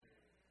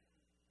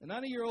A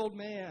 90-year-old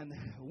man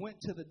went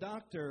to the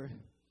doctor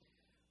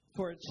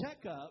for a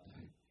checkup,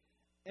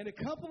 and a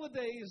couple of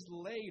days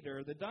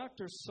later, the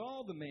doctor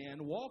saw the man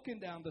walking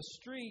down the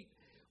street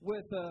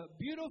with a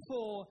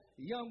beautiful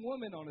young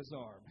woman on his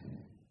arm.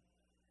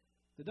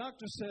 The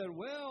doctor said,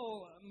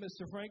 "Well,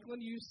 Mr.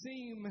 Franklin, you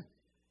seem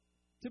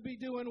to be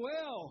doing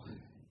well."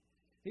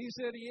 He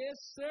said, "Yes,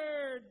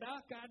 sir,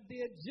 Doc, I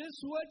did just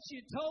what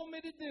you told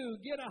me to do.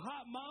 Get a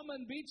hot mama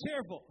and be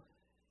cheerful."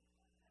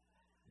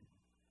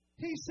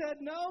 He said,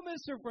 "No,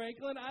 Mr.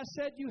 Franklin, I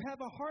said you have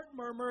a heart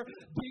murmur.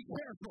 Be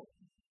careful."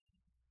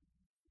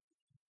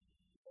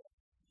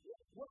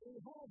 What we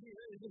have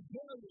here is a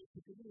failure to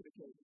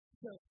communicate.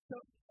 So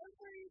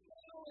every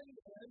now and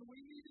then we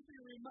need to be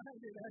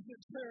reminded as a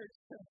church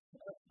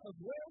of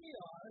where we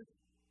are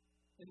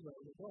and where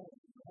we're going,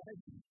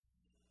 right?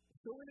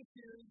 So in a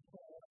series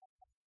called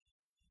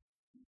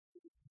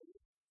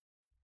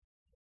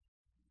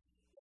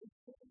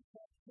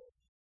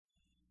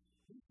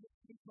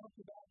we talked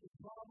about the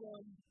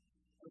problem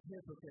of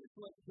hypocrites.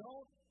 Look,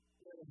 don't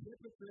let a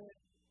hypocrite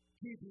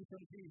keep you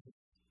from Jesus.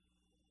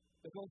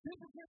 Because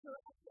hypocrites are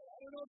out there. I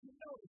don't know if you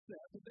noticed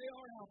that, but they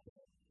are out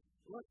there.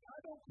 Look, I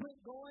don't quit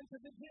going to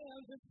the gym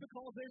just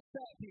because there's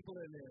fat people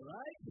in there,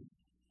 right?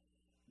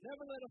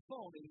 Never let a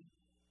phony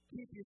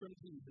keep you from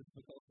Jesus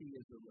because he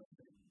is the real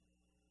thing.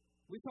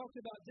 We talked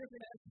about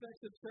different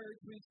aspects of church.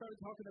 We started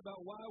talking about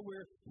why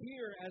we're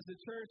here as a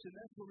church, and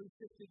that's where we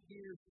shifted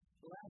gears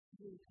last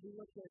week. We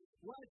looked at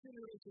why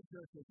Generation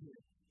Church is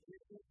here.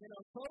 And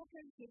our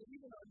focus and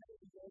even our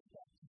name goes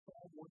back to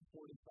Psalm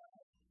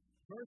 145.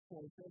 Verse 4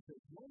 says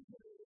this, one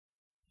generation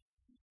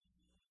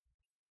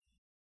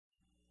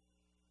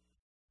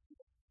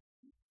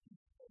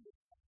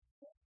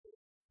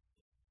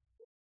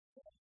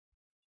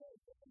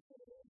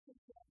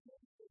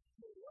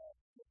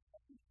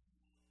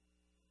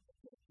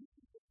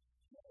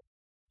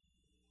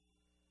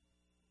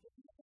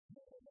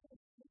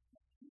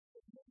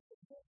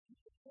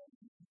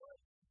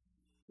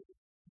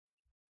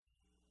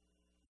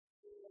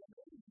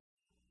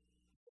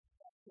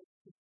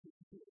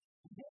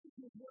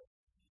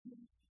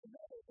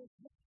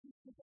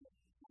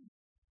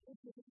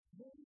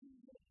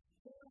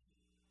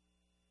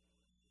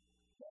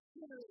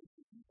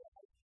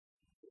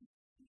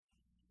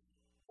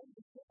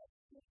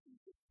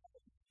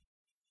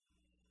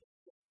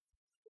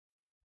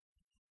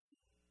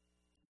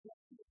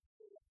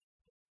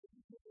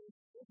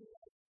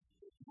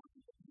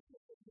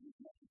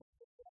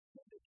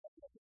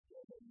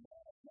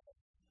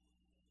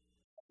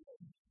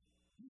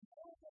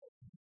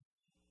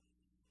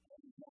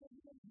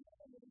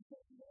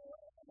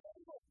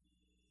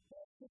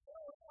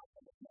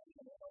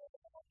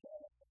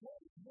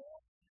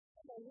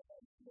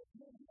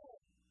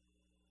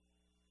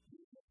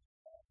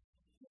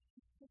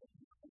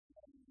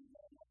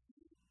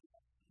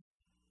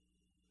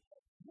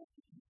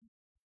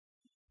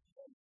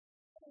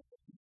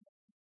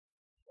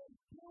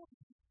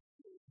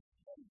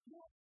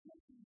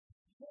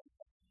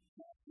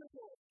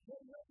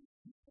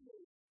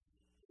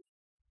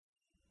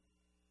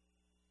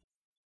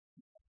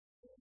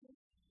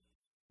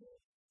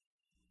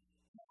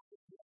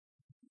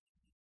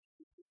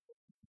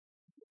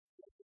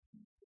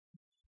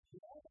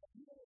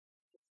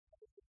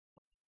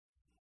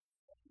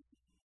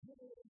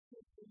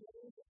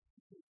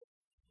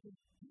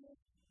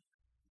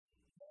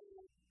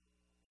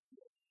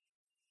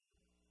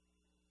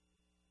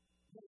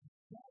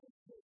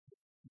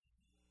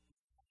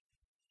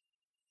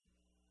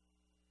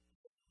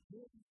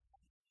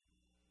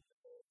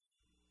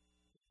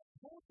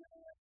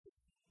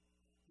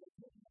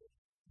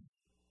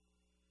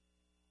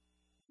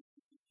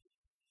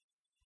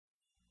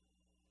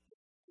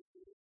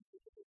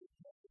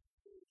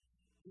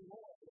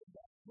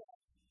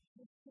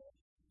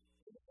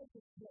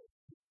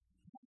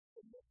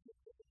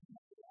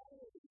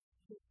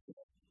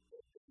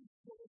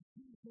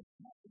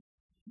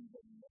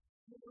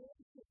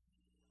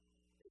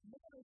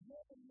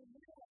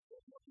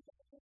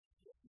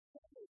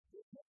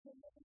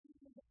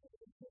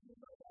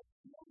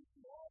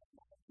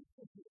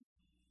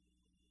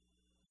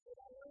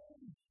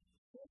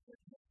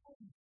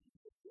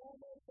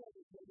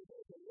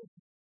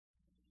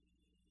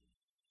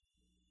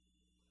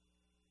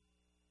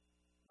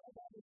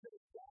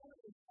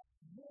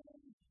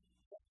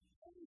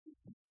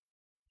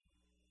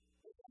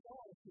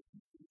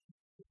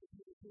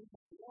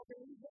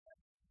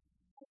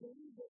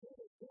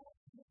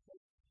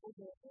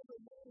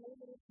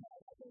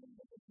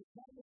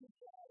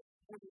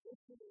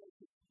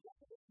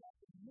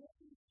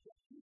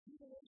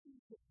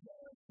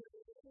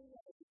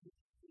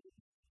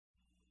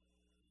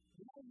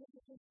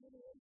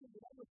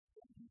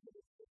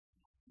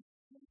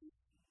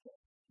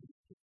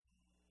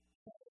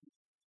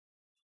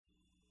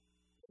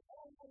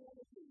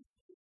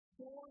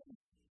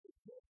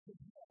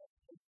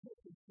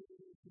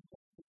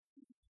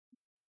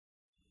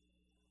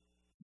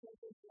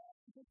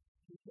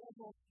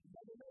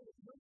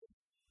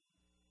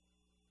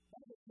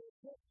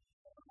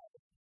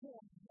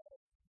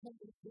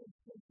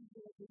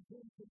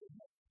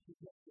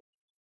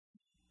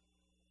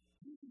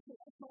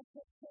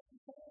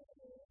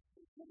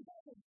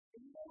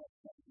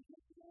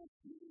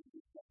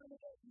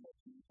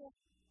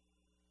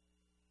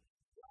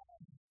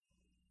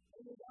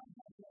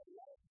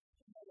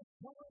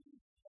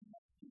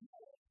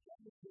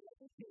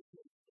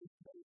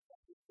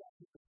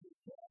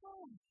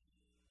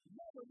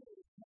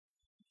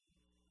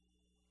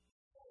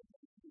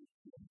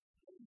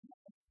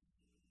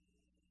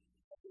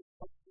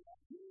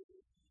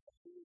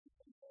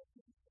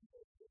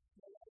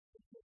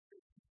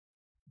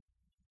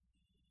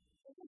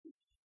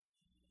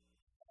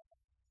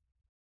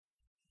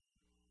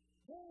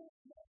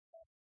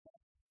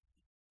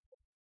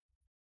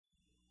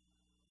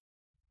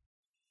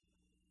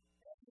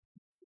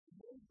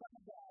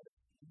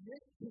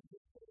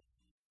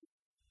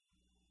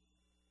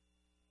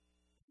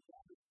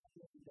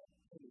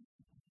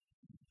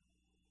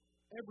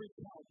Every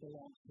child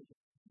belongs to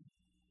God.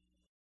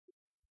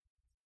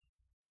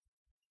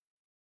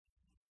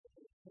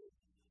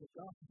 The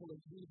gospel of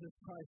Jesus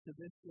Christ to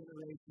this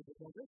generation,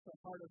 because it's the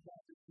heart of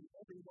God to see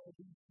every one of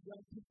these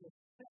young people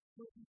set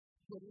free,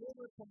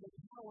 delivered from the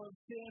power of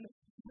sin,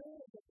 rid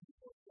of the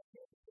power of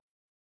sin.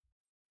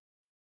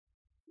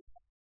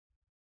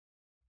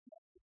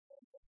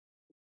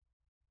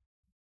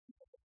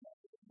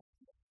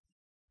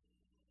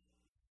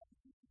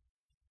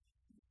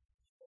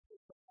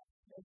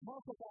 And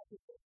talk about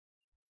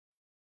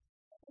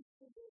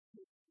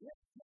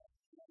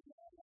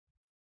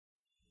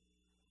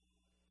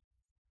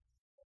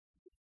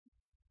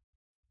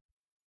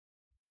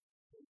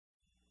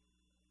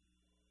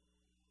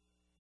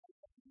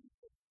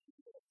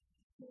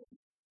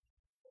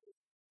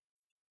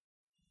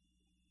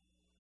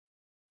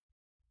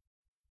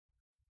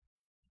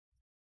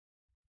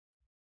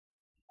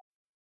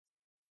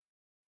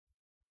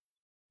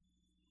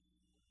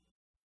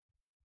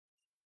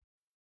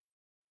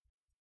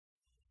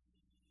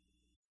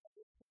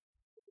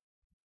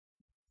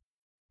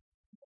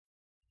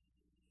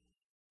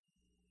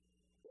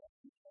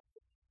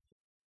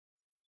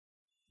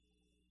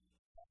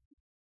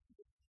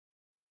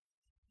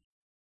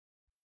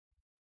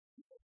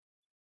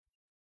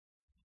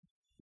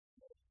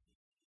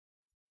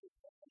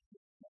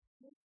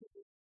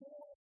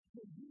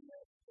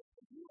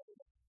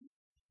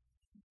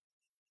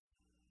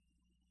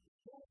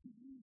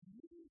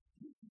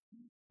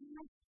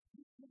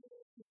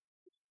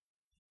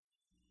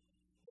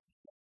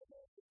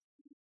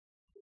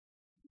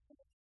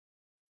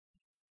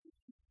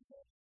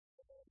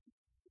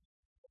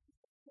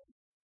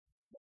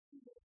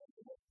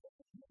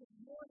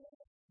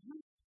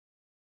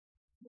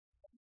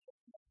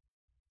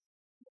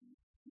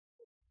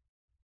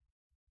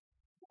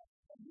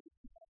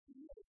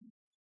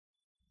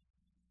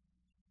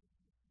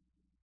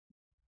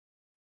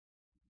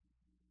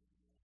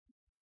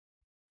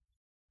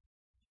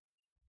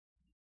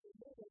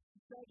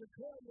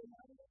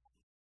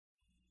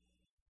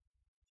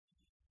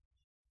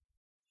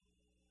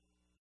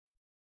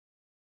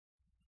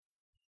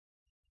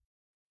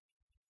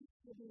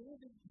the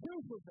living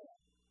proof of that.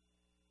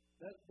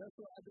 That's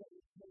what I got.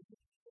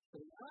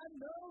 I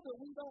know that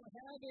we don't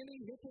have any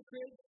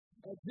hypocrites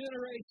at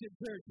Generation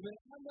Church, but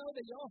I know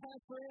that y'all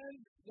have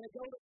friends that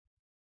go to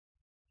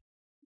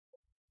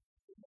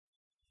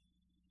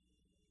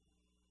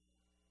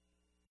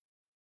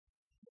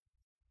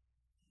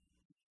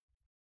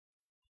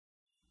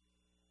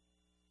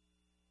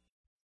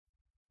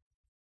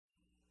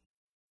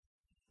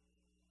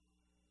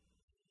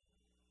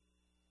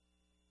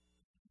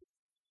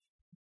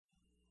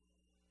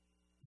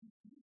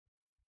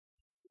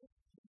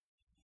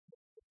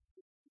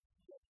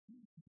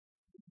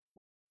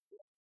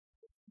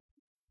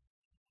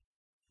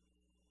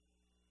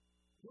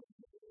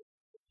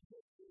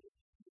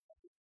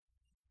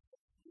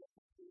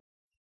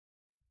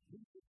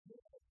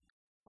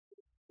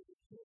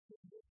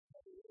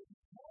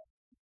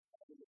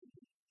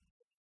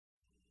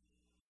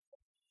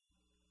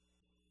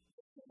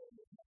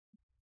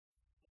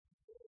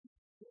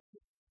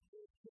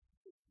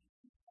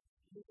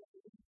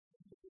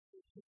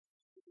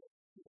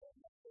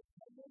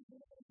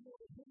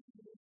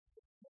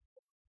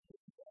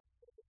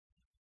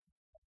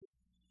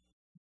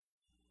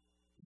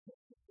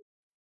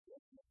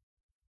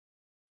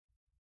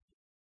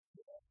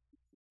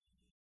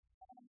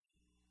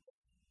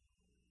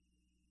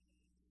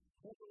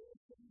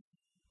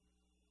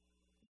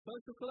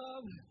social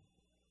club,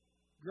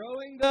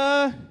 growing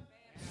the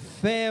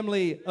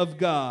family of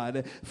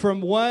God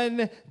from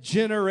one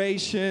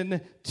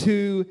generation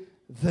to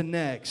the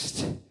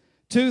next.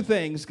 Two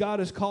things.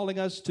 God is calling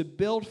us to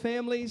build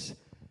families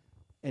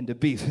and to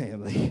be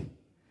family.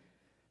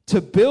 To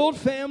build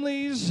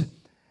families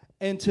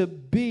and to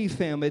be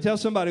family. Tell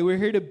somebody, we're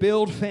here to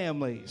build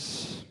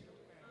families.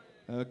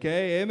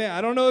 Okay, amen.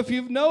 I don't know if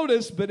you've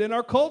noticed, but in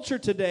our culture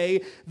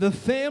today, the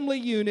family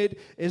unit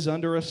is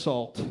under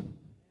assault.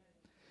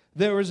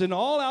 There is an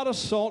all-out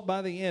assault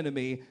by the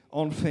enemy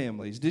on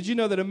families. Did you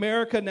know that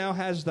America now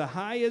has the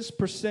highest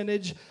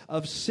percentage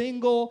of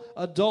single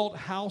adult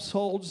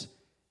households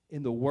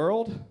in the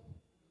world?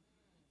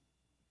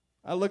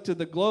 I looked at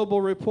the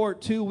global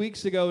report 2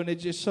 weeks ago, and it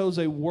just shows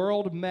a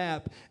world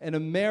map, and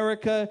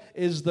America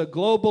is the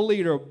global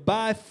leader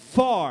by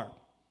far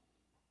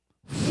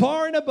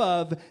and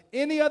above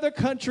any other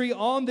country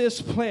on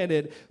this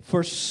planet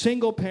for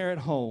single-parent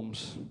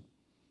homes.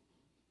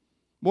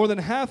 More than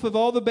half of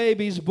all the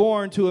babies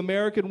born to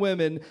American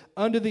women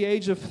under the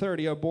age of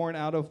 30 are born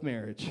out of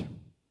marriage.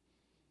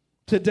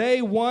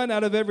 Today, 1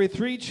 out of every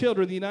 3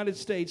 children in the United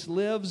States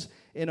lives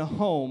in a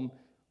home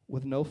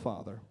with no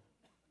father.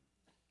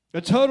 A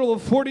total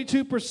of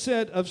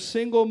 42% of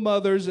single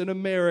mothers in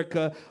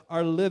America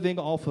are living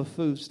off of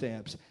food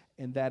stamps,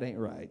 and that ain't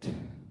right.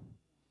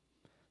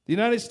 The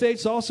United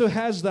States also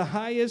has the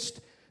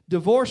highest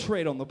divorce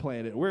rate on the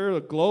planet. We're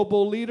a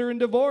global leader in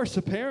divorce,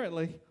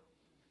 apparently.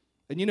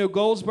 And you know,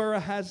 Goldsboro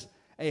has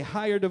a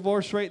higher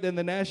divorce rate than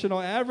the national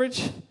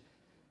average.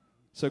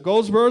 So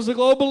Goldsboro's a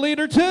global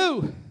leader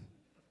too.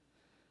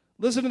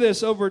 Listen to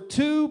this. Over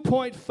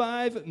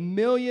 2.5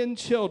 million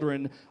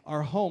children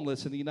are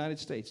homeless in the United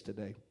States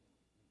today.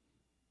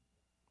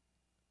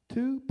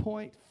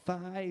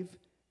 2.5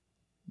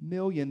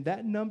 million.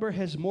 That number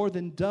has more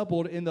than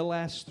doubled in the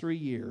last 3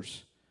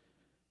 years.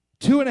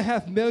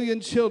 2.5 million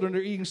children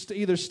are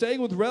either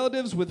staying with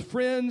relatives, with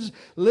friends,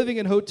 living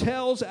in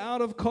hotels,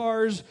 out of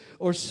cars,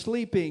 or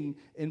sleeping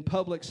in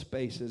public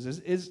spaces.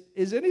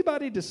 Is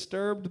anybody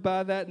disturbed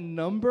by that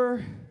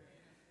number?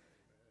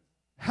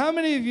 How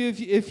many of you,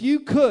 if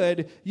you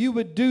could, you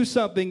would do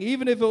something,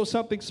 even if it was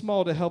something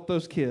small, to help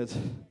those kids?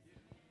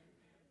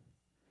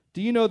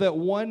 Do you know that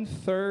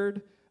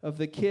 1/3 of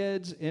the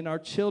kids in our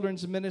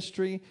children's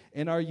ministry,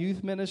 in our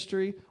youth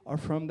ministry, are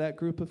from that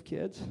group of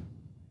kids?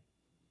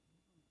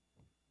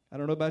 I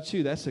don't know about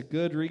you. That's a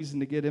good reason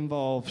to get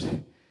involved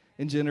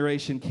in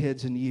Generation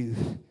Kids and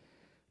Youth.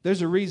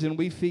 There's a reason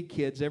we feed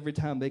kids every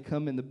time they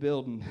come in the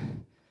building.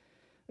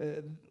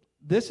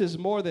 This is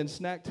more than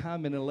snack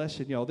time and a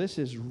lesson, y'all. This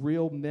is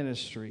real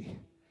ministry.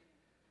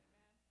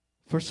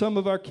 For some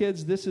of our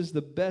kids, this is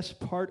the best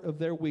part of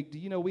their week. Do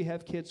you know we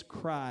have kids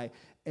cry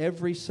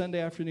every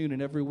Sunday afternoon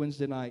and every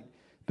Wednesday night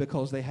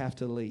because they have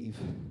to leave?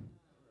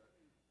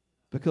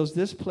 Because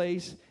this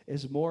place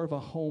is more of a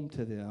home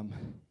to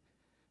them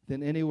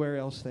than anywhere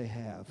else they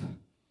have.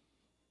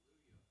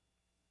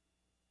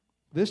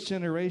 This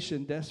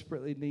generation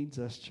desperately needs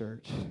us,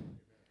 church.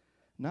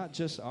 Not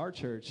just our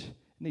church. It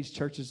needs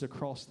churches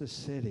across this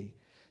city.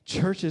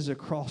 Churches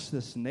across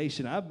this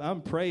nation.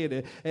 I'm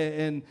praying,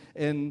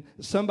 and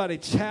somebody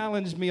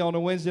challenged me on a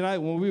Wednesday night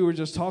when we were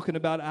just talking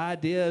about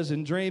ideas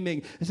and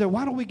dreaming. They said,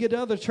 why don't we get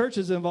other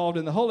churches involved?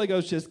 And the Holy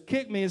Ghost just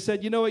kicked me and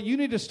said, you know what? You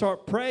need to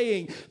start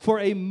praying for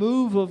a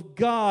move of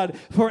God,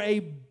 for a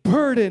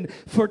burden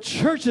for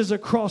churches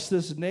across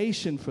this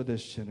nation for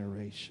this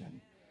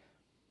generation.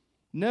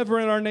 Never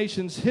in our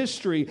nation's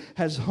history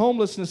has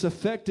homelessness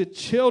affected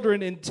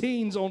children and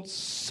teens on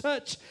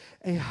such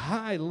a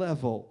high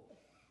level.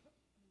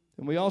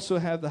 And we also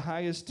have the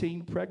highest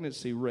teen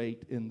pregnancy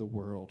rate in the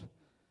world.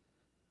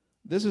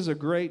 This is a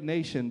great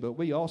nation, but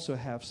we also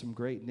have some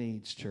great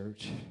needs,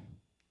 church.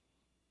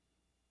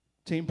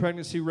 Teen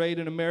pregnancy rate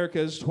in America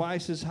is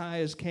twice as high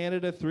as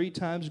Canada, 3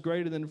 times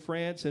greater than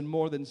France, and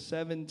more than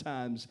 7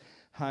 times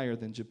higher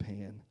than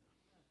Japan.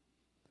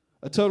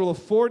 A total of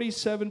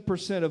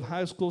 47% of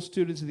high school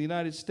students in the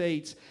United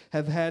States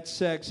have had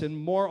sex, and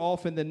more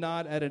often than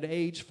not at an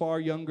age far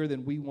younger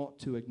than we want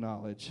to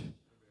acknowledge.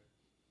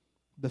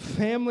 The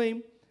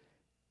family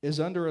is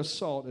under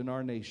assault in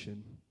our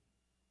nation.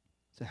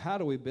 So how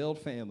do we build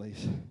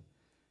families?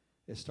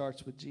 It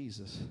starts with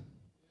Jesus.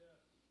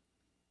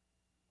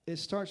 It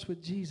starts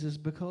with Jesus,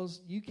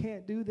 because you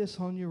can't do this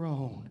on your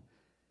own.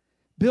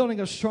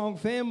 Building a strong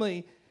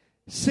family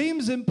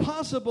seems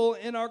impossible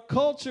in our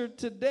culture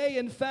today.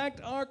 In fact,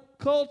 our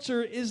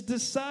culture is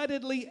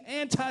decidedly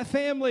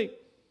anti-family.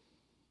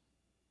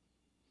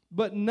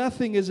 But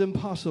nothing is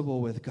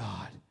impossible with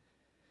God.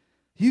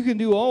 You can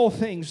do all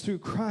things through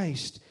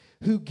Christ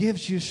who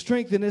gives you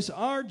strength. And it's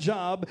our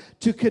job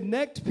to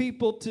connect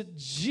people to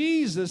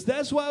Jesus.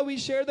 That's why we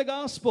share the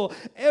gospel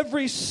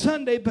every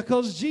Sunday,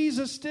 because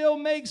Jesus still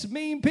makes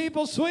mean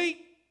people sweet.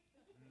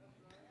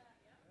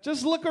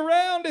 Just look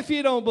around if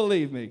you don't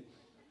believe me.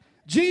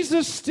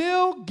 Jesus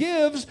still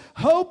gives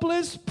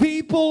hopeless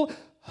people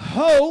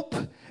hope.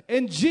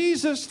 And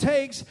Jesus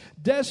takes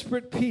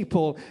desperate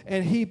people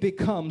and he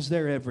becomes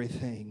their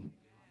everything.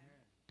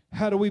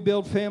 How do we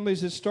build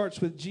families? It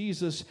starts with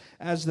Jesus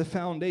as the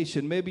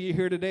foundation. Maybe you're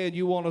here today and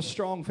you want a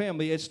strong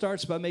family. It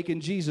starts by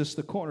making Jesus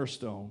the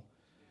cornerstone.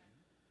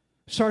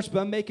 It starts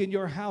by making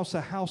your house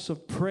a house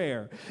of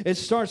prayer. It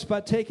starts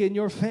by taking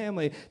your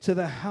family to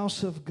the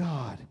house of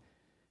God.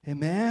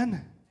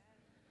 Amen?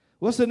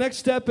 What's the next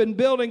step in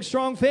building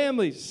strong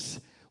families?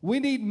 We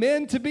need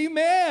men to be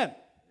men.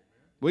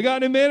 We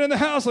got any men in the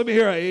house? Let me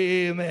hear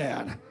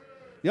amen.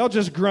 Y'all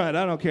just grunt.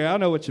 I don't care. I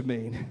know what you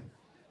mean.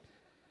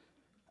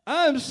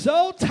 I'm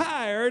so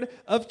tired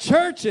of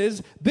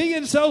churches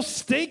being so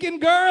stinking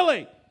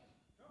girly.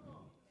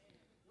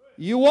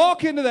 You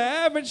walk into the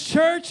average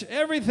church,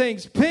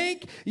 everything's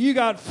pink. You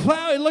got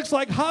flower. It looks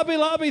like Hobby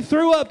Lobby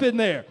threw up in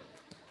there.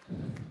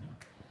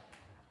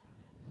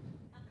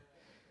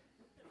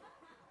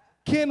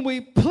 Can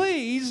we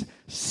please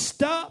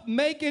stop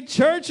making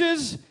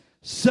churches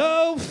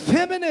so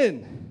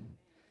feminine?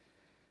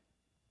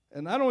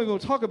 And I don't even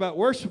want to talk about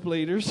worship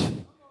leaders,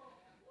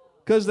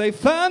 because they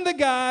find the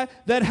guy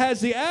that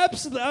has the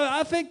absolute,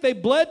 I think they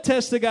blood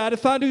test the guy to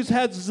find who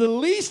has the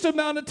least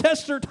amount of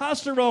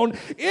testosterone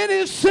in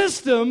his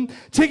system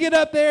to get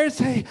up there and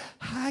say,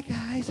 "Hi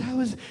guys, I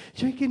was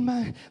drinking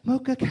my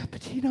mocha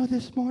cappuccino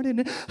this morning."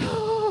 And,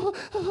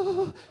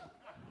 oh.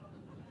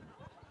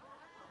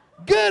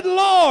 Good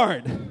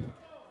Lord.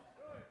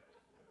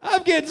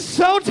 I'm getting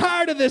so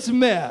tired of this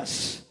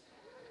mess.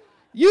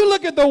 You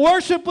look at the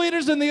worship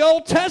leaders in the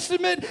Old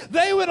Testament,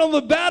 they went on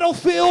the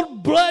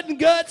battlefield, blood and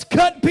guts,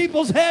 cut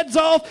people's heads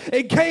off,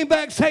 and came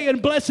back saying,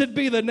 "Blessed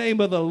be the name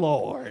of the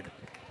Lord."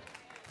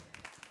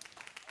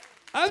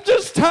 I'm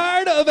just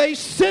tired of a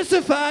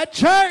sissified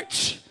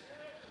church.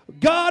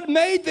 God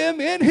made them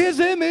in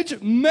His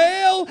image,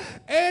 male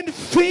and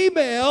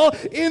female,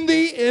 in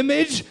the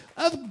image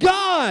of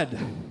God.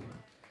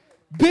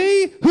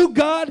 Be who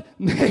God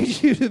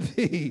made you to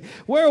be.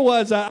 Where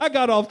was I? I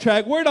got off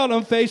track. We're not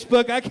on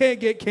Facebook. I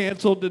can't get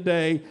canceled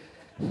today.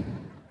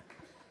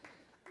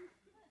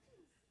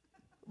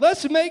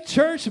 Let's make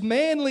church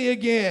manly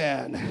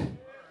again.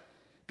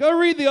 Go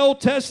read the Old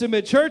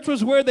Testament. Church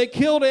was where they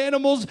killed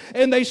animals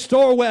and they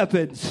store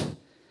weapons.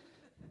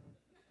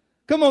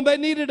 Come on, they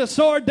needed a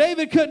sword.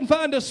 David couldn't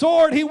find a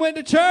sword. He went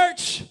to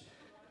church.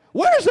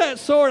 "Where's that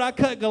sword I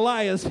cut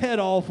Goliath's head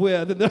off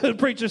with?" And the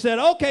preacher said,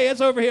 "Okay, it's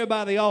over here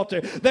by the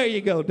altar." There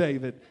you go,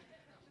 David.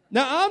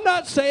 Now, I'm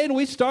not saying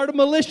we start a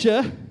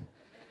militia,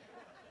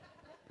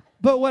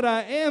 but what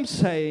I am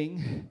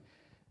saying,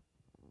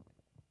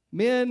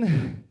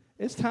 men,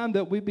 it's time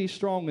that we be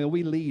strong and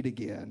we lead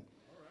again.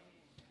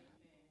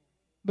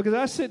 Because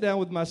I sit down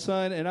with my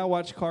son and I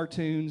watch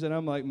cartoons and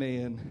I'm like,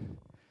 man,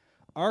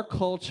 our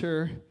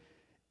culture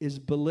is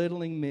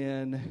belittling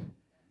men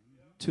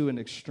to an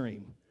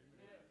extreme.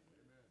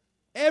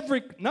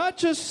 Not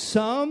just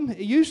some, it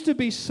used to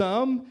be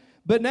some,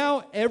 but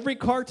now every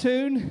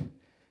cartoon,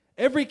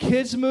 every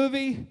kids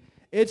movie,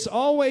 it's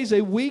always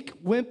a weak,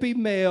 wimpy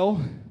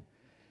male,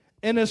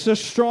 and it's a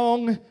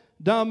strong,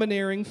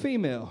 domineering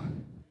female.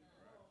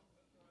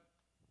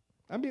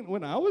 I mean,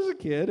 when I was a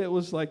kid, it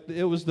was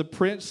the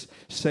prince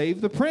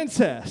save the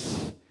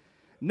princess.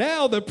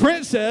 Now the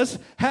princess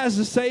has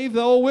to save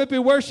the old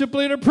wimpy worship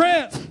leader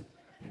prince.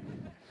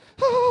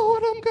 "Oh,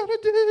 what I'm going to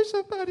do,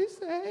 somebody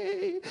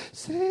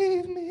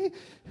save me."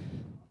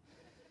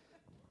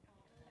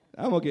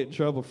 I'm going to get in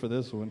trouble for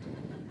this one.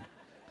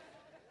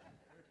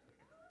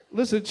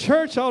 Listen,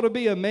 church ought to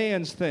be a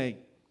man's thing.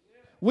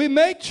 We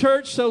make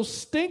church so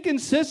stinking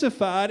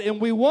sissified,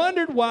 and we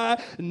wondered why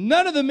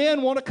none of the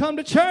men want to come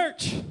to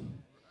church.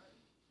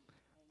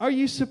 Are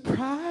you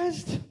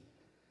surprised?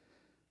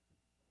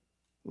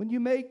 When you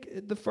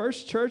make the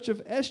First Church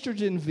of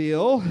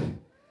Estrogenville,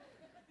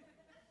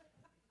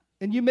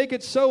 and you make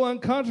it so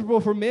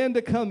uncomfortable for men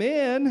to come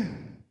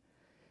in,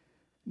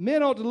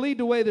 men ought to lead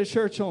the way to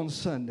church on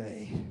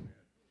Sunday.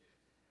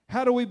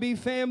 How do we be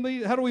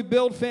family? How do we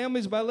build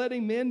families? By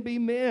letting men be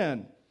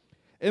men.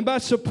 And by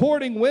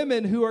supporting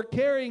women who are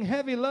carrying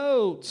heavy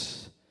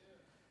loads.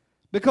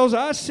 Because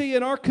I see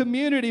in our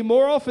community,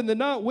 more often than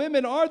not,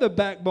 women are the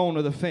backbone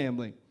of the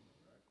family.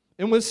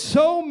 And with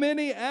so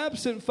many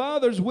absent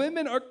fathers,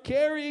 women are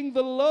carrying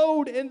the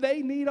load and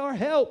they need our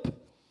help.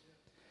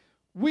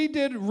 We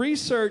did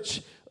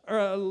research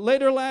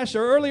earlier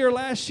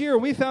last year.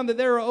 We found that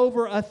there are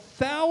over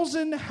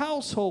 1,000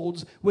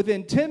 households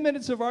within 10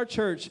 minutes of our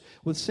church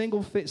with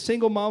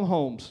single mom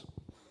homes.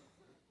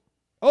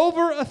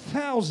 Over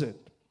 1,000.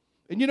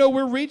 And you know,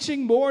 we're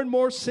reaching more and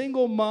more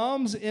single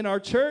moms in our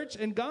church,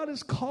 and God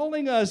is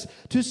calling us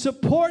to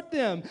support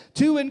them,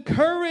 to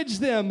encourage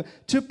them,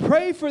 to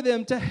pray for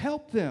them, to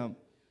help them.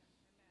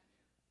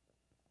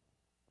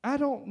 I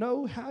don't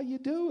know how you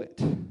do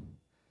it.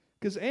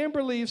 Because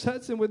Amber leaves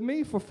Hudson with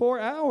me for 4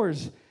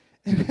 hours.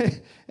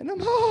 And I'm,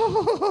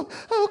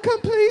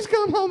 please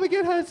come home and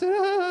get Hudson.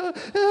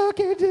 I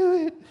can't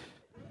do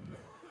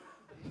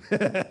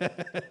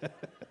it.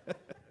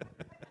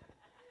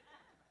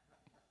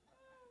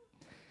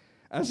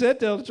 I said,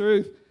 tell the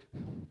truth.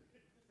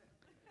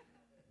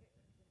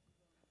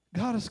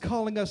 God is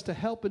calling us to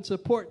help and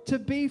support, to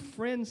be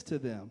friends to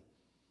them.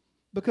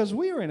 Because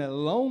we are in a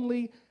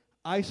lonely,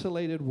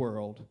 isolated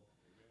world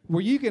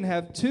where you can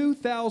have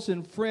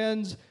 2,000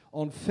 friends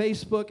on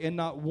Facebook and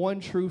not one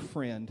true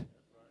friend.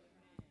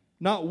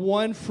 Not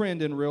one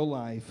friend in real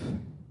life.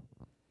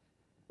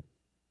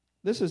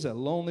 This is a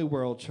lonely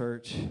world,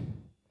 church.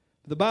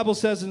 The Bible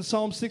says in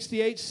Psalm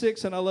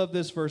 68:6, and I love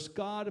this verse,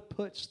 God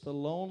puts the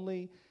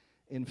lonely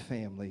in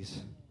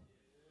families.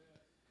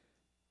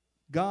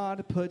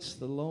 God puts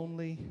the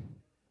lonely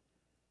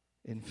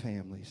in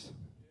families.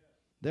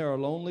 There are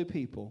lonely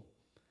people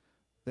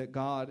that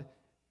God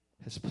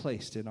has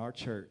placed in our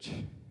church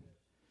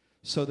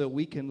so that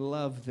we can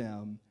love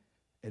them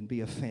and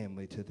be a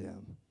family to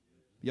them.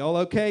 Y'all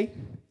okay?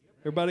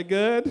 Everybody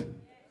good?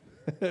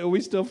 Are we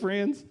still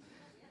friends?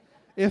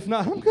 If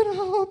not, I'm going to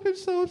hope I'm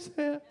so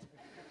upset.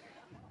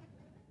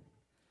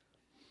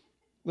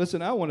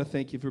 Listen, I want to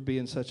thank you for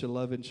being such a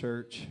loving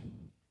church.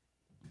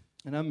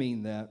 And I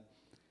mean that.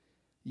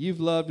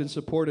 You've loved and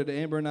supported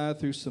Amber and I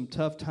through some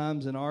tough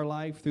times in our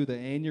life, through the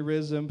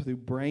aneurysm, through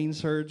brain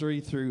surgery,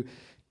 through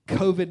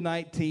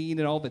COVID-19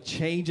 and all the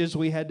changes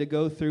we had to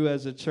go through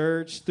as a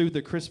church, through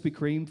the Krispy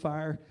Kreme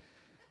fire.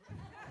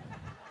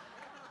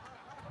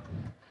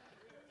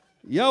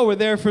 Y'all were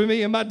there for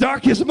me in my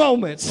darkest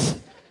moments.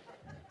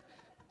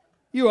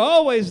 You were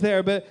always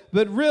there, but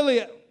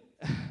really,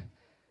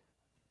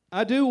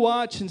 I do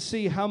watch and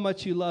see how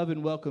much you love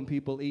and welcome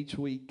people each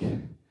week.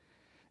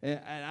 And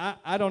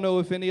I don't know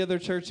if any other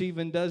church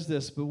even does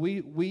this, but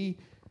we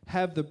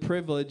have the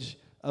privilege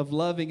of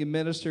loving and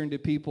ministering to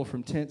people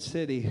from Tent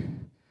City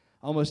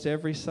almost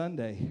every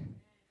Sunday.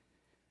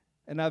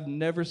 And I've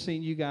never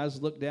seen you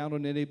guys look down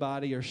on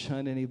anybody or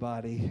shun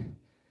anybody.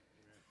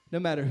 No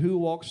matter who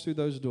walks through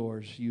those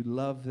doors, you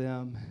love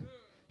them,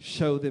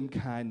 show them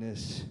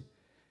kindness.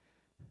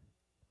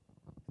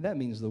 That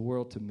means the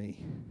world to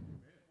me.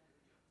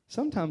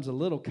 Sometimes a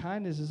little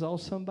kindness is all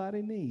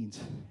somebody needs.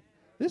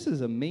 This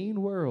is a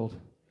mean world.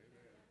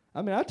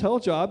 I mean, I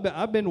told you,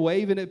 I've been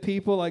waving at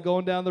people, like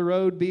going down the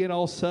road, being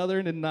all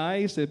southern and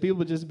nice, and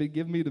people just been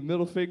giving me the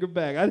middle finger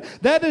back.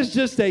 That is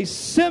just a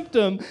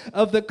symptom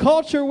of the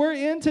culture we're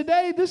in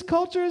today. This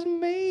culture is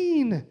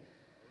mean.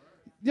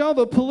 You know,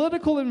 the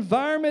political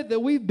environment that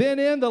we've been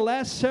in the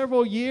last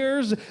several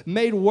years,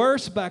 made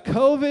worse by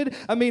COVID.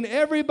 I mean,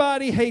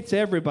 everybody hates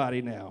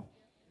everybody now.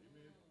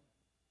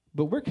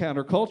 But we're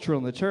countercultural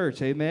in the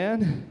church,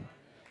 amen?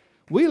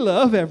 We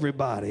love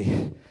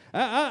everybody.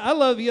 I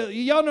love you.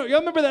 Y'all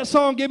remember that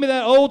song, Give Me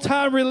That Old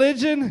Time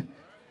Religion?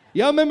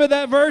 Y'all remember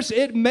that verse?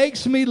 It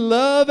makes me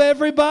love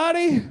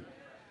everybody.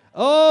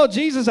 Oh,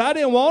 Jesus, I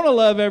didn't want to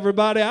love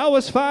everybody. I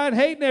was fine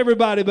hating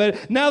everybody.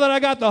 But now that I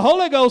got the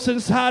Holy Ghost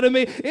inside of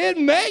me, it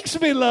makes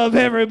me love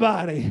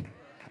everybody.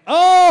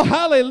 Oh,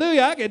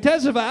 hallelujah. I can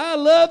testify. I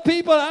love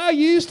people I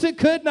used to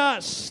could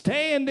not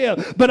stand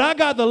them. But I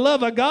got the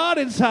love of God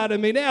inside of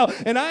me now.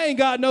 And I ain't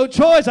got no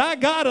choice. I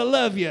got to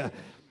love you.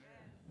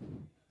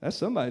 That's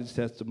somebody's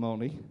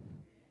testimony.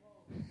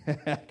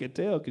 I could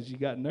tell because you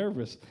got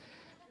nervous.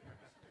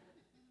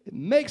 It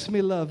makes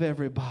me love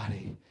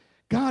everybody.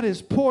 God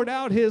has poured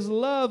out his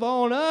love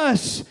on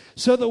us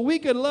so that we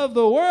can love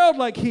the world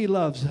like he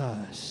loves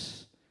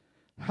us.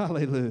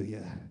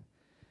 Hallelujah.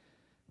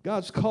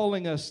 God's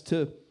calling us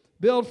to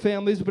build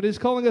families, but he's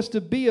calling us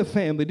to be a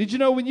family. Did you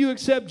know when you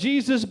accept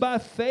Jesus by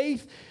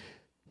faith,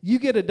 you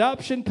get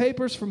adoption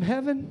papers from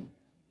heaven?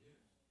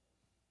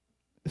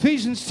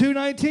 Ephesians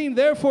 2:19,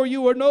 therefore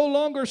you are no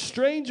longer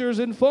strangers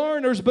and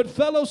foreigners, but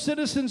fellow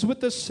citizens with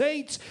the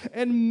saints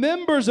and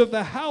members of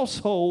the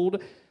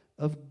household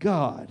of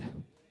God.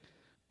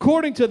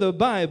 According to the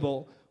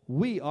Bible,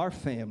 we are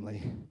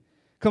family.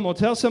 Come on,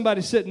 tell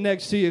somebody sitting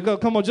next to you.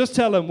 Come on, just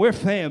tell them we're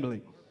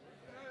family.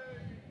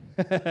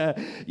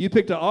 You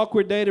picked an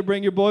awkward day to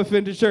bring your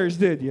boyfriend to church,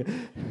 didn't you?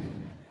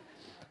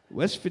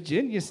 West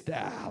Virginia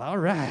style, all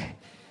right.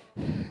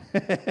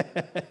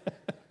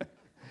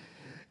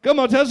 Come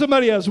on, tell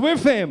somebody else, we're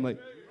family.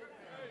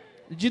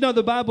 Did you know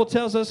the Bible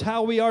tells us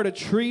how we are to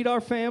treat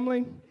our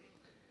family?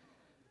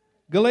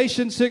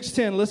 Galatians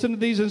 6:10, listen to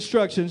these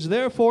instructions.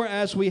 Therefore,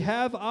 as we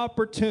have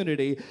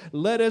opportunity,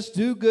 let us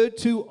do good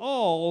to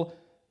all,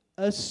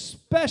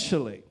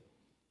 especially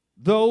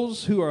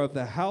those who are of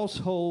the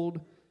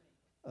household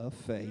of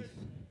faith.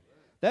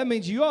 That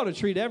means you ought to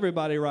treat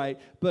everybody right,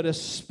 but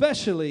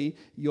especially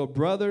your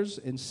brothers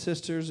and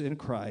sisters in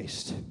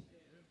Christ.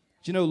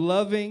 Do you know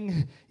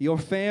loving your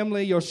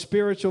family, your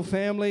spiritual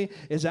family,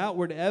 is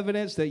outward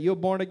evidence that you're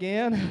born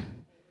again?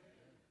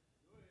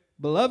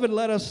 Beloved,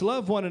 let us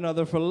love one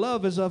another, for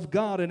love is of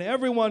God, and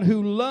everyone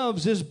who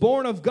loves is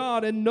born of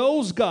God and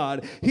knows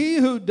God. He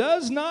who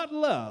does not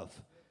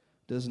love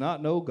does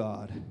not know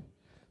God,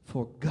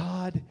 for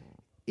God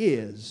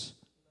is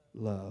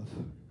love.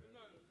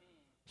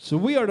 So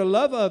we are to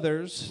love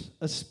others,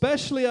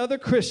 especially other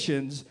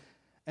Christians,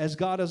 as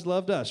God has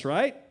loved us,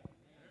 right?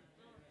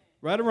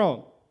 Right or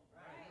wrong?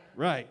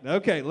 Right.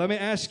 Okay, let me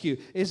ask you,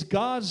 is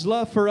God's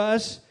love for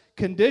us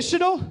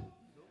conditional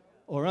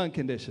or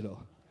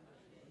unconditional?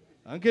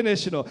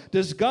 Unconditional.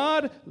 Does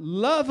God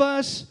love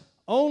us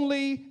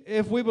only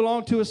if we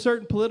belong to a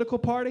certain political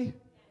party?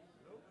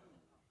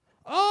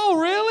 Oh,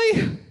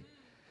 really?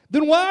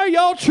 Then why are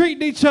y'all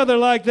treating each other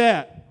like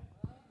that?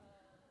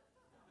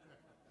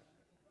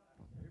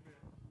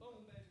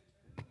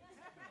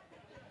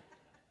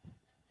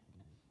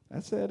 I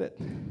said it.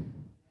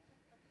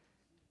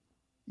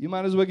 You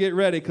might as well get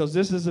ready because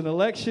this is an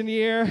election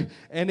year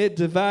and it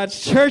divides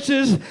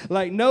churches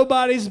like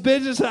nobody's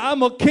business.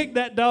 I'm going to kick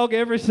that dog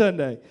every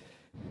Sunday.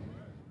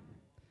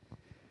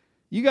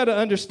 You got to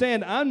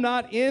understand, I'm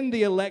not in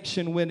the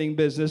election winning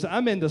business.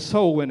 I'm in the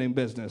soul winning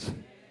business.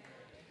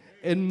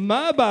 And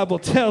my Bible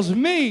tells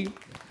me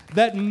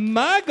that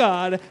my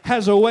God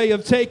has a way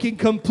of taking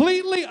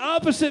completely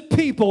opposite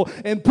people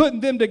and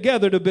putting them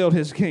together to build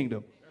his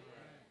kingdom.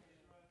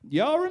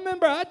 Y'all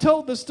remember I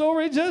told the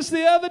story just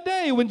the other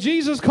day when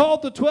Jesus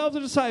called the 12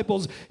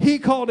 disciples. He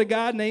called a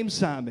guy named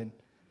Simon.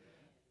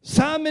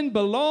 Simon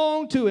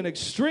belonged to an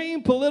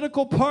extreme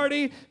political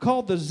party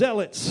called the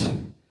Zealots.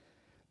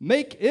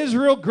 Make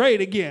Israel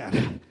great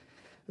again.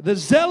 The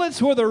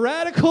Zealots were the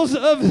radicals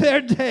of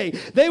their day.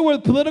 They were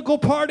the political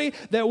party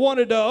that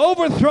wanted to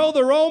overthrow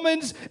the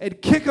Romans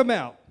and kick them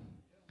out.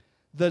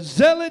 The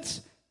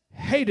Zealots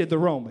hated the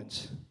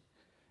Romans.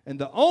 And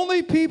the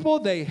only people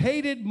they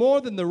hated more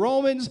than the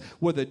Romans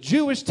were the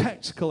Jewish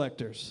tax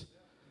collectors.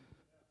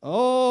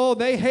 Oh,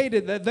 they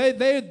hated that.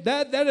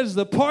 That is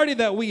the party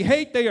that we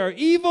hate. They are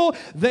evil.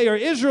 They are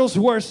Israel's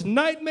worst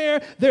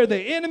nightmare. They're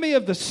the enemy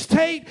of the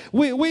state.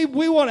 We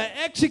want to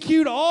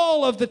execute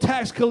all of the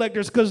tax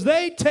collectors because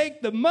they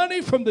take the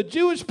money from the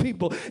Jewish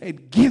people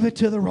and give it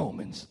to the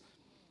Romans.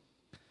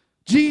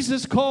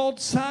 Jesus called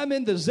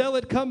Simon the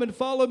Zealot, come and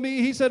follow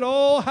me. He said,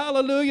 oh,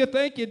 hallelujah,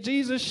 thank you,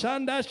 Jesus,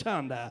 shanda,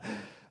 shanda.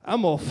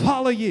 I'm going to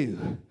follow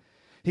you.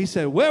 He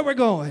said, where we're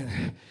going?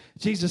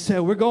 Jesus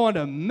said, we're going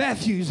to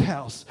Matthew's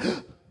house.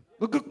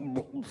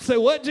 Say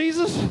what,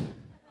 Jesus?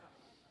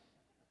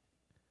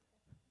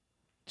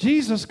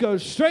 Jesus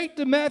goes straight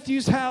to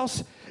Matthew's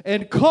house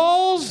and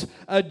calls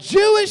a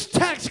Jewish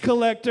tax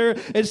collector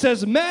and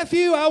says,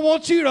 Matthew, I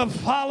want you to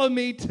follow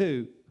me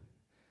too.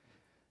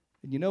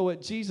 And you know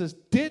what Jesus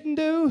didn't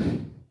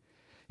do?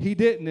 He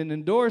didn't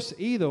endorse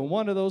either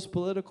one of those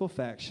political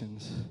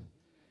factions.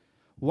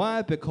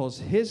 Why? Because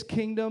his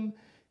kingdom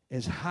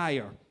is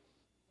higher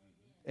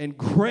and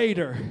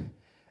greater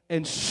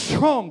and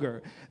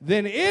stronger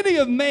than any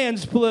of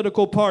man's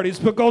political parties,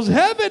 because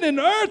heaven and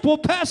earth will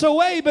pass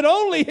away, but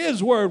only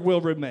his word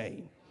will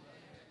remain.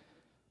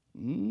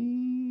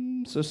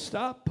 So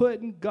stop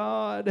putting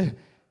God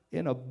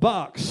in a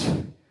box,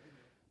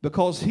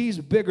 because he's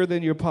bigger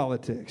than your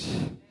politics.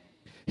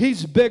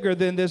 He's bigger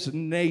than this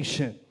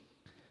nation.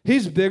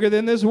 He's bigger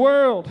than this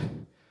world.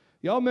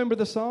 Y'all remember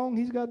the song,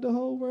 He's Got the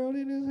Whole World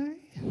in His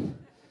Hand?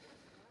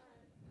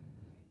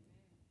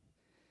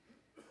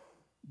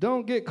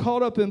 Don't get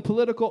caught up in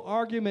political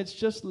arguments.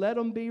 Just let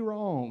them be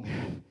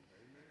wrong.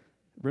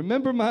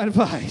 Remember my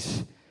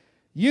advice.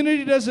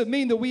 Unity doesn't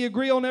mean that we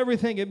agree on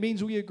everything. It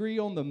means we agree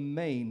on the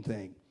main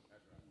thing.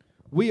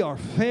 We are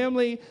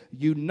family,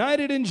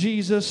 united in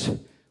Jesus.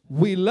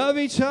 We love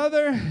each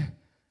other, and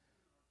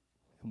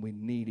we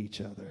need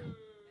each other.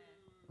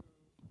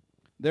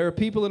 There are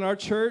people in our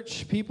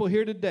church, people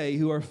here today,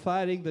 who are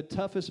fighting the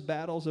toughest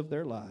battles of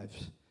their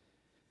lives.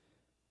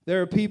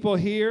 There are people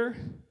here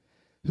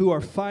who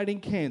are fighting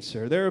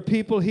cancer. There are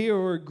people here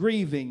who are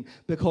grieving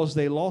because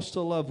they lost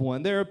a loved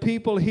one. There are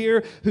people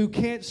here who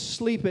can't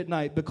sleep at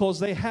night because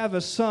they have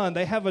a son,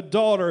 they have a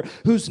daughter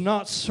who's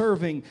not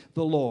serving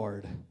the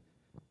Lord.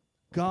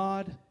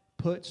 God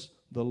puts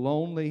the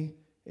lonely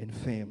in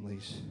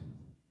families.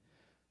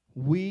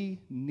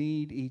 We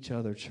need each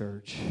other,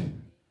 church.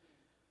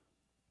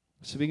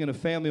 Speaking of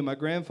family, my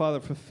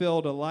grandfather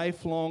fulfilled a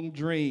lifelong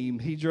dream.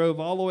 He drove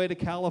all the way to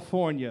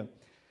California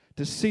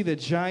to see the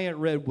giant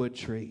redwood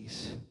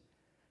trees.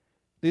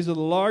 These are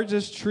the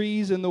largest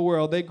trees in the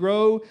world. They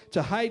grow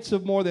to heights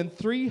of more than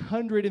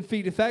 300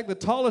 feet. In fact, the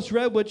tallest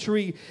redwood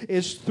tree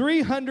is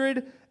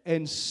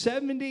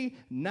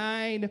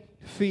 379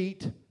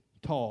 feet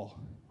tall.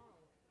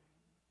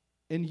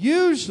 And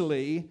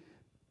usually,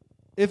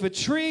 if a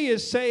tree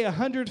is, say,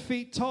 100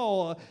 feet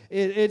tall,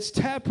 its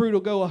taproot will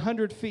go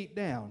 100 feet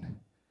down.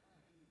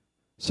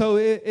 So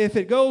if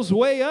it goes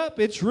way up,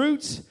 its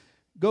roots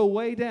go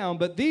way down.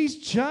 But these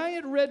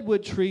giant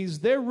redwood trees,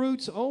 their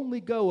roots only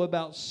go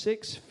about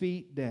 6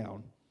 feet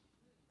down.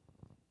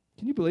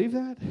 Can you believe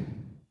that?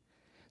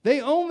 They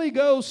only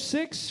go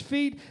 6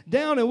 feet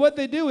down. And what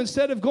they do,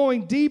 instead of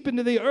going deep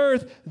into the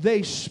earth,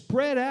 they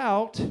spread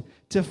out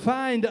to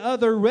find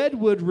other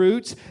redwood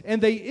roots,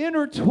 and they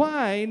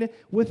intertwine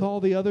with all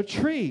the other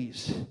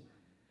trees.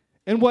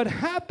 And what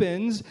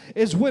happens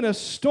is when a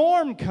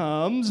storm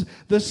comes,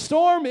 the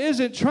storm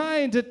isn't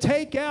trying to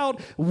take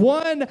out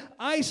one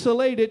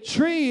isolated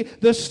tree.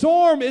 The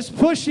storm is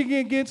pushing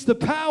against the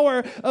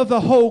power of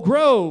the whole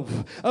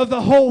grove, of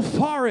the whole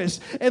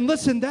forest. And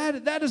listen,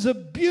 that is a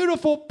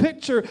beautiful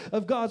picture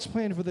of God's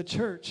plan for the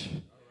church.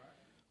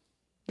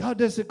 God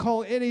doesn't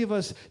call any of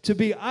us to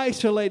be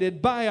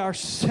isolated by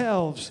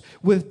ourselves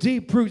with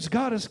deep roots.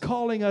 God is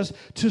calling us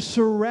to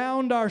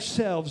surround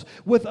ourselves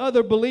with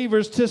other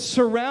believers, to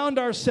surround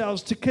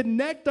ourselves, to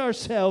connect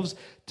ourselves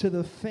to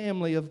the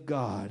family of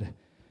God.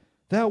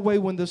 That way,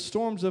 when the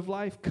storms of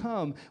life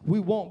come, we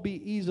won't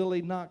be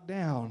easily knocked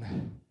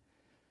down.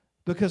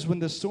 Because when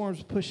the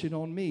storm's pushing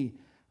on me,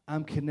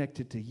 I'm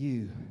connected to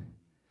you.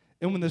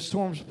 And when the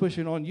storm's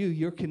pushing on you,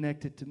 you're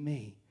connected to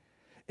me.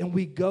 And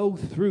we go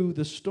through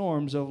the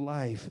storms of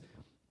life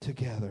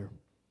together.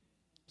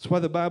 That's why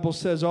the Bible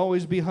says,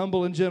 always be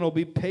humble and gentle,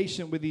 be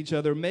patient with each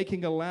other,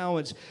 making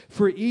allowance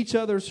for each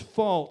other's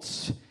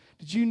faults.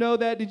 Did you know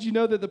that? Did you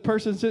know that the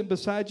person sitting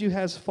beside you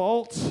has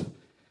faults?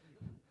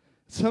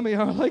 Some of you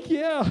are like,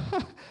 yeah,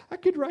 I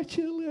could write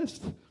you a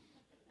list.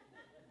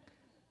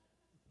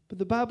 But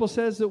the Bible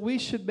says that we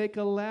should make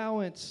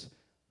allowance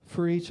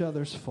for each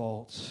other's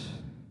faults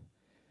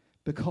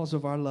because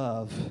of our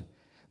love,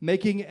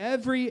 making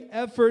every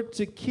effort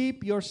to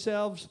keep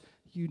yourselves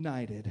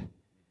united,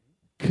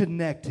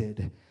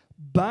 connected,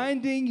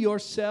 binding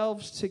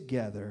yourselves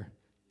together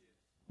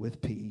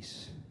with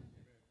peace.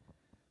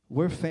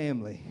 We're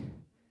family,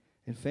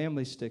 and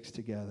family sticks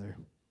together.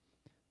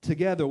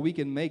 Together we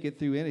can make it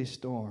through any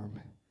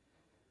storm.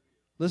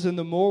 Listen,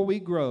 the more we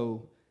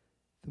grow,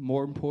 the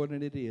more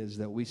important it is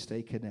that we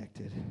stay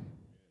connected.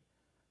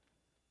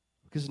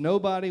 Because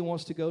nobody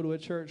wants to go to a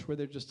church where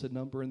they're just a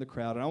number in the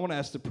crowd. And I want to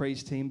ask the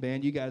praise team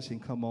band, you guys can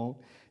come on.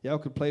 Y'all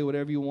can play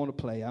whatever you want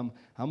to play. I'm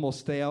going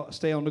to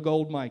stay on the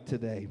gold mic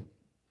today.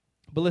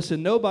 But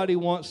listen, nobody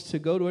wants to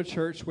go to a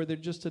church where they're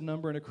just a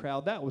number in a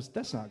crowd.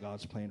 That's not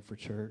God's plan for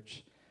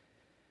church.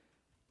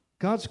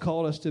 God's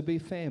called us to be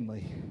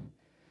family,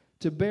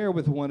 to bear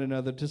with one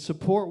another, to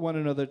support one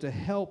another, to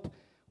help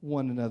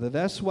one another.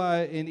 That's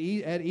why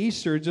at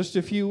Easter, just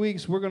a few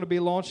weeks, we're going to be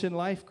launching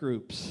life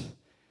groups.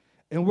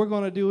 And we're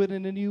going to do it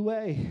in a new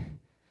way.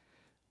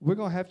 We're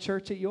going to have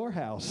church at your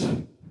house.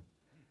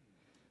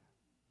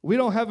 We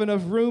don't have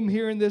enough room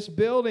here in this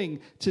building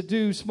to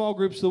do small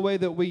groups the way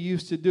that we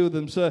used to do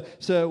them. So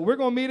we're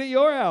going to meet at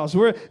your house.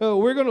 We're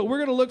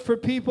going to look for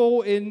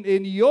people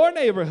in your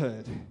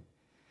neighborhood,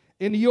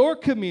 in your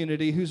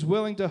community, who's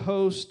willing to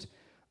host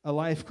a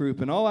life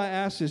group. And all I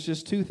ask is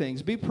just two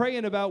things. Be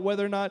praying about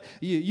whether or not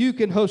you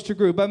can host a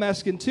group. I'm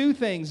asking two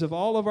things of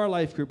all of our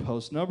life group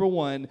hosts. Number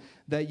one,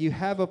 that you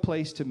have a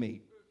place to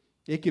meet.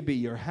 It could be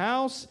your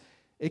house.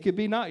 It could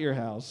be not your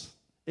house.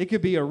 It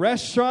could be a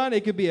restaurant.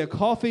 It could be a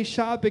coffee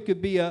shop. It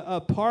could be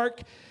a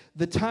park.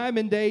 The time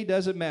and day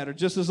doesn't matter,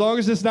 just as long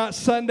as it's not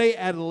Sunday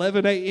at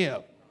 11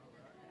 a.m.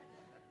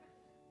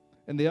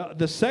 And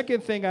the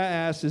second thing I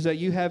ask is that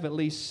you have at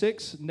least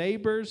 6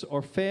 neighbors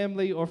or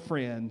family or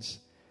friends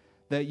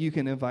that you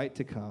can invite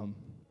to come.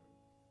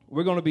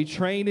 We're going to be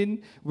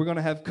training. We're going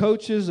to have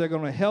coaches. They're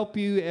going to help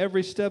you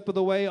every step of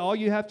the way. All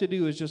you have to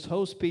do is just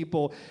host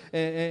people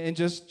and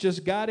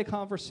just guide a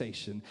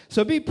conversation.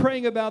 So be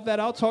praying about that.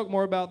 I'll talk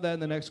more about that in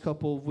the next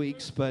couple of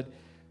weeks. But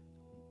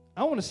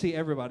I want to see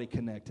everybody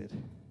connected.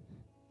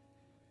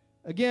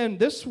 Again,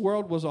 this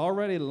world was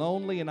already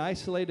lonely and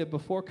isolated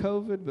before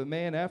COVID. But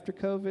man, after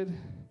COVID,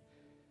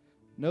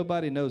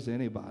 nobody knows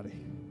anybody.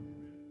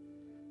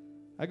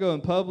 I go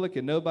in public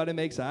and nobody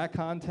makes eye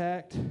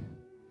contact.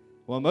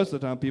 Well, most of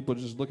the time people are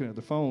just looking at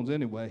their phones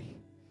anyway.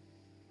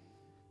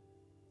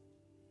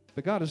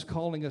 But God is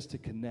calling us to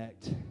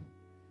connect.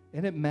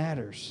 And it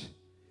matters.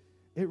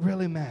 It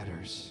really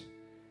matters.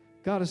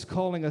 God is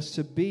calling us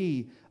to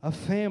be a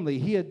family.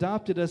 He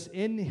adopted us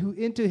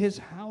into His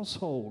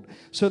household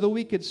so that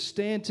we could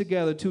stand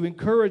together, to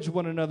encourage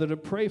one another, to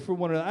pray for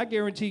one another. I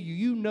guarantee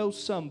you know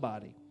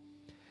somebody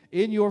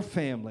in your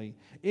family,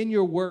 in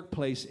your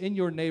workplace, in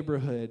your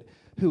neighborhood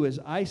who is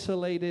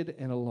isolated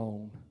and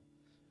alone,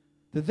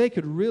 that they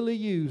could really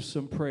use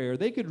some prayer.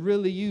 They could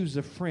really use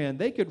a friend.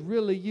 They could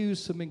really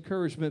use some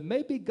encouragement.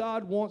 Maybe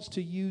God wants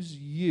to use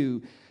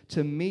you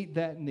to meet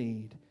that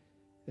need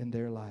in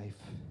their life.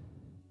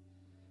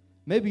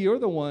 Maybe you're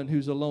the one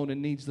who's alone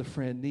and needs the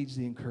friend, needs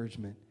the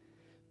encouragement.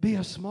 Be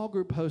a small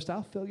group host.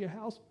 I'll fill your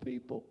house with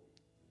people.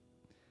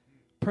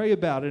 Pray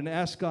about it and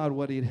ask God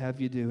what He'd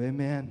have you do.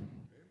 Amen.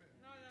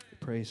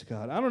 Praise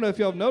God. I don't know if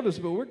y'all have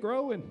noticed, but we're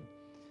growing.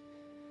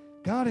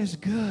 God is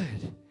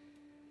good.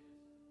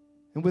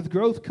 And with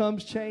growth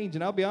comes change.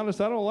 And I'll be honest,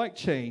 I don't like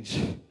change.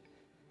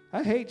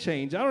 I hate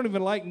change. I don't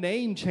even like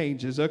name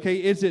changes, okay?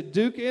 Is it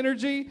Duke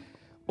Energy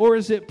or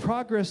is it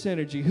Progress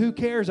Energy? Who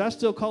cares? I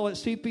still call it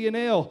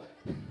CP&L,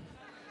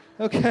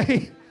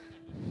 okay?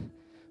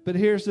 But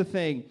here's the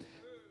thing.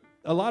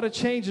 A lot of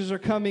changes are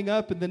coming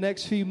up in the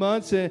next few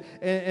months,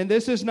 and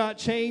this is not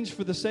change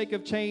for the sake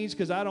of change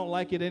because I don't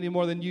like it any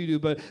more than you do,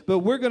 but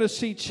we're going to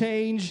see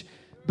change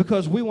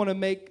because we want to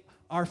make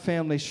our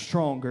family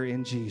stronger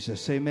in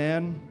Jesus,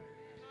 amen?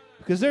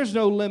 Because there's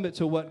no limit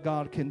to what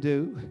God can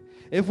do.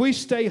 If we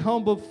stay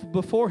humble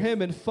before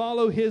Him and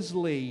follow His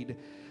lead,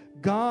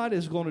 God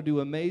is going to do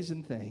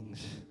amazing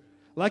things.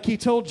 Like He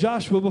told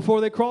Joshua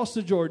before they crossed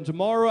the Jordan,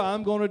 tomorrow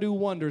I'm going to do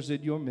wonders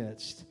in your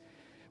midst.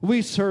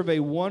 We serve a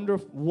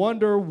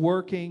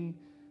wonder-working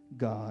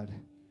God.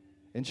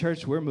 And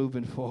church, we're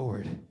moving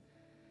forward.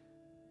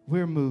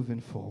 We're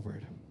moving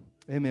forward.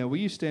 Amen. Will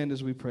you stand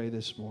as we pray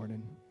this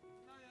morning?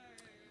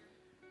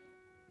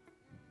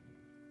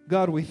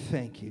 God, we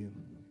thank You,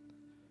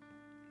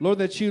 Lord,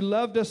 that You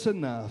loved us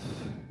enough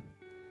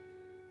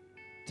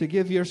to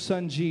give Your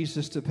Son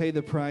Jesus to pay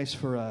the price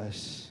for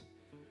us.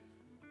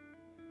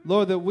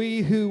 Lord, that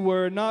we who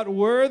were not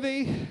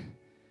worthy,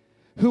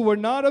 who were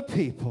not a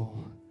people,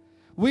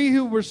 we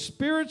who were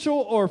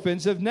spiritual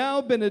orphans have now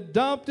been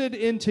adopted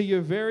into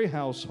Your very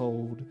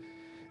household.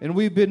 and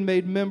we've been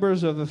made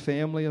members of the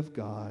family of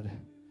God.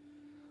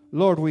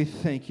 Lord, we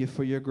thank you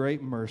for your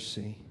great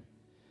mercy.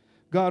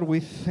 God, we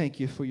thank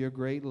you for your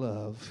great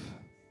love.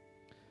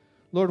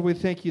 Lord, we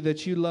thank you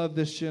that you love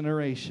this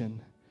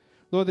generation.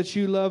 Lord, that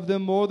you love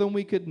them more than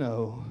we could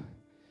know.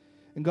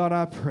 And God,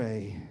 I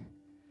pray,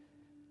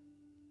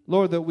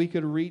 Lord, that we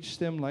could reach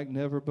them like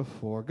never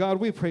before. God,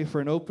 we pray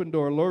for an open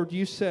door. Lord,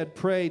 you said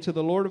pray to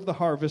the Lord of the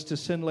harvest to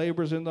send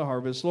laborers in the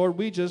harvest. Lord,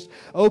 we just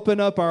open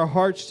up our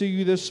hearts to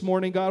you this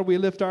morning. God, we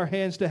lift our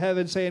hands to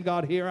heaven saying,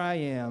 God, here I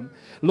am.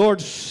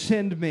 Lord,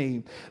 send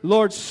me.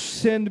 Lord,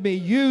 send me.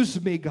 Use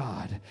me,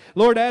 God.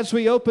 Lord, as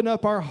we open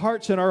up our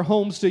hearts and our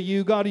homes to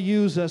you, God,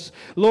 use us,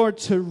 Lord,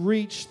 to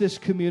reach this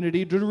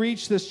community, to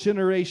reach this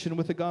generation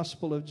with the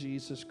gospel of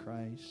Jesus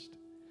Christ.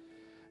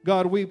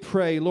 God, we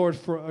pray, Lord,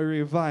 for a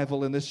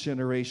revival in this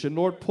generation.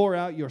 Lord, pour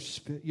out your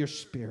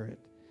Spirit.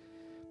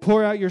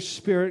 Pour out your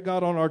Spirit,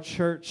 God, on our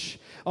church,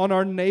 on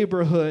our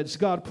neighborhoods.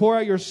 God, pour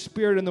out your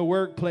Spirit in the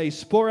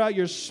workplace. Pour out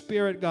your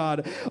Spirit,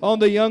 God, on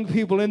the young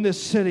people in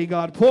this city,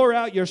 God. Pour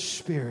out your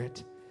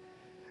Spirit.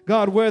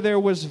 God, where there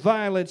was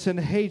violence and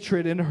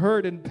hatred and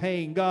hurt and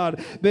pain,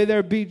 God, may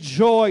there be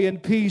joy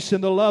and peace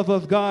and the love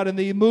of God and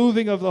the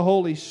moving of the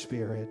Holy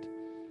Spirit.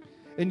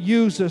 And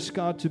use us,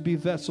 God, to be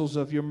vessels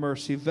of your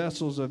mercy,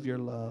 vessels of your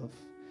love.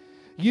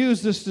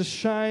 Use us to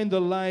shine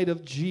the light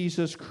of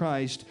Jesus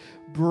Christ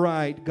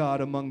bright, God,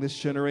 among this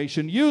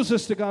generation. Use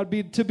us,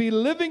 to be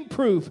living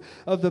proof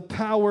of the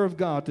power of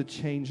God to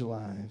change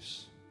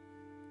lives.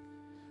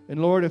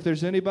 And Lord, if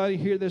there's anybody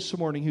here this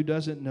morning who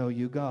doesn't know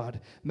you, God,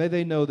 may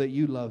they know that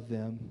you love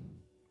them,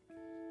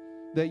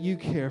 that you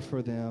care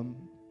for them.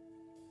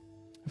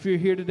 If you're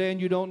here today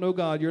and you don't know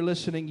God, you're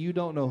listening, you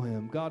don't know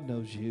him. God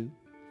knows you.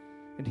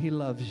 And he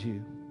loves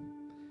you.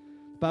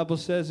 The Bible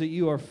says that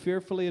you are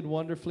fearfully and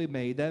wonderfully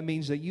made. That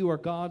means that you are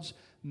God's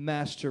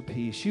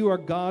masterpiece. You are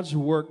God's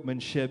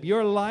workmanship.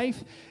 Your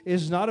life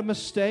is not a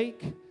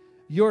mistake.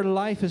 Your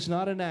life is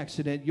not an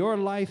accident. Your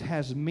life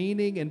has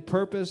meaning and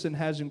purpose and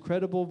has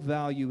incredible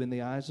value in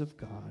the eyes of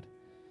God.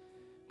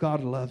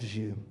 God loves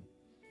you.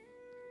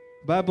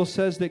 The Bible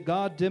says that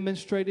God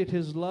demonstrated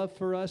his love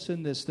for us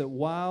in this, that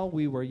while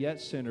we were yet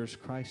sinners,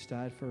 Christ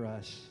died for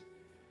us.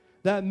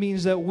 That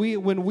means that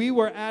when we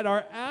were at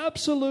our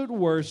absolute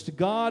worst,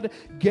 God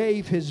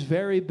gave his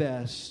very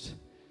best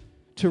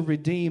to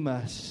redeem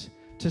us,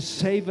 to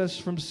save us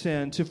from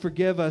sin, to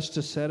forgive us,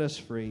 to set us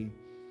free.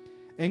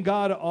 And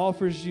God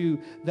offers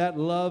you that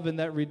love and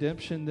that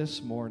redemption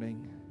this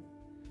morning.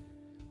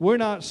 We're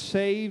not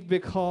saved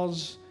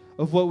because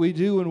of what we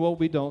do and what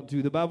we don't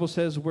do. The Bible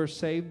says we're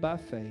saved by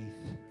faith.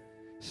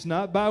 It's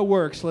not by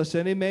works, lest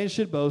any man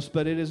should boast,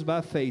 but it is by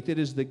faith. It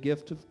is the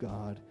gift of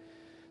God.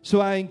 So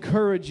I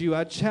encourage you,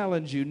 I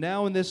challenge you,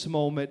 now in this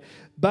moment,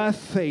 by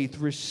faith,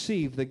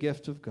 receive the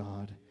gift of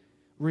God.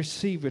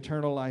 Receive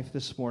eternal life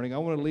this morning. I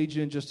want to lead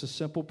you in just a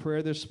simple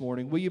prayer this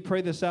morning. Will you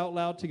pray this out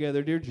loud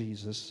together? Dear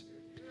Jesus,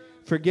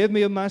 forgive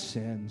me of my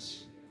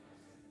sins.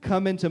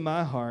 Come into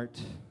my heart.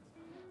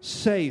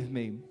 Save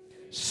me.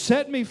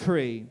 Set me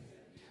free.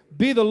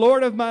 Be the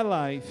Lord of my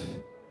life.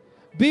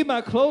 Be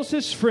my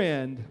closest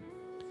friend.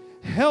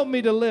 Help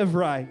me to live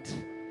right.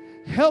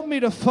 Help me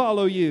to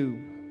follow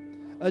you.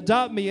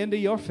 Adopt me into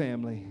your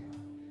family.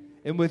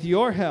 And with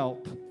your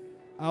help,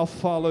 I'll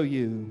follow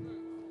you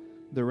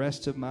the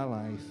rest of my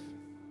life.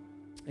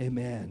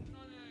 Amen.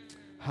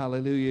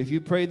 Hallelujah. If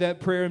you prayed that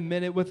prayer and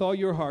meant it with all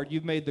your heart,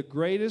 you've made the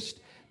greatest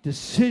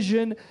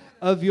decision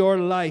of your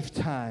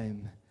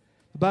lifetime.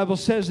 The Bible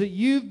says that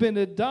you've been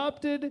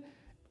adopted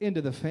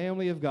into the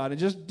family of God. And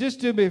just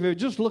do me a favor,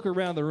 just look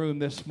around the room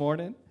this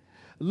morning.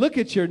 Look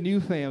at your new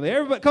family.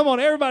 Everybody, come on,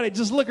 everybody,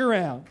 just look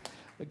around.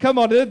 Come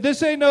on,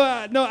 this ain't no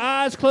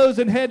eyes closed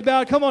and head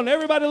bowed. Come on,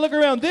 everybody look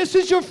around. This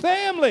is your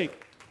family.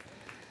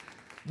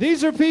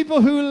 These are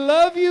people who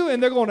love you,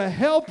 and they're going to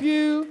help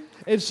you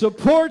and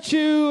support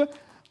you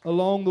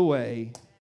along the way.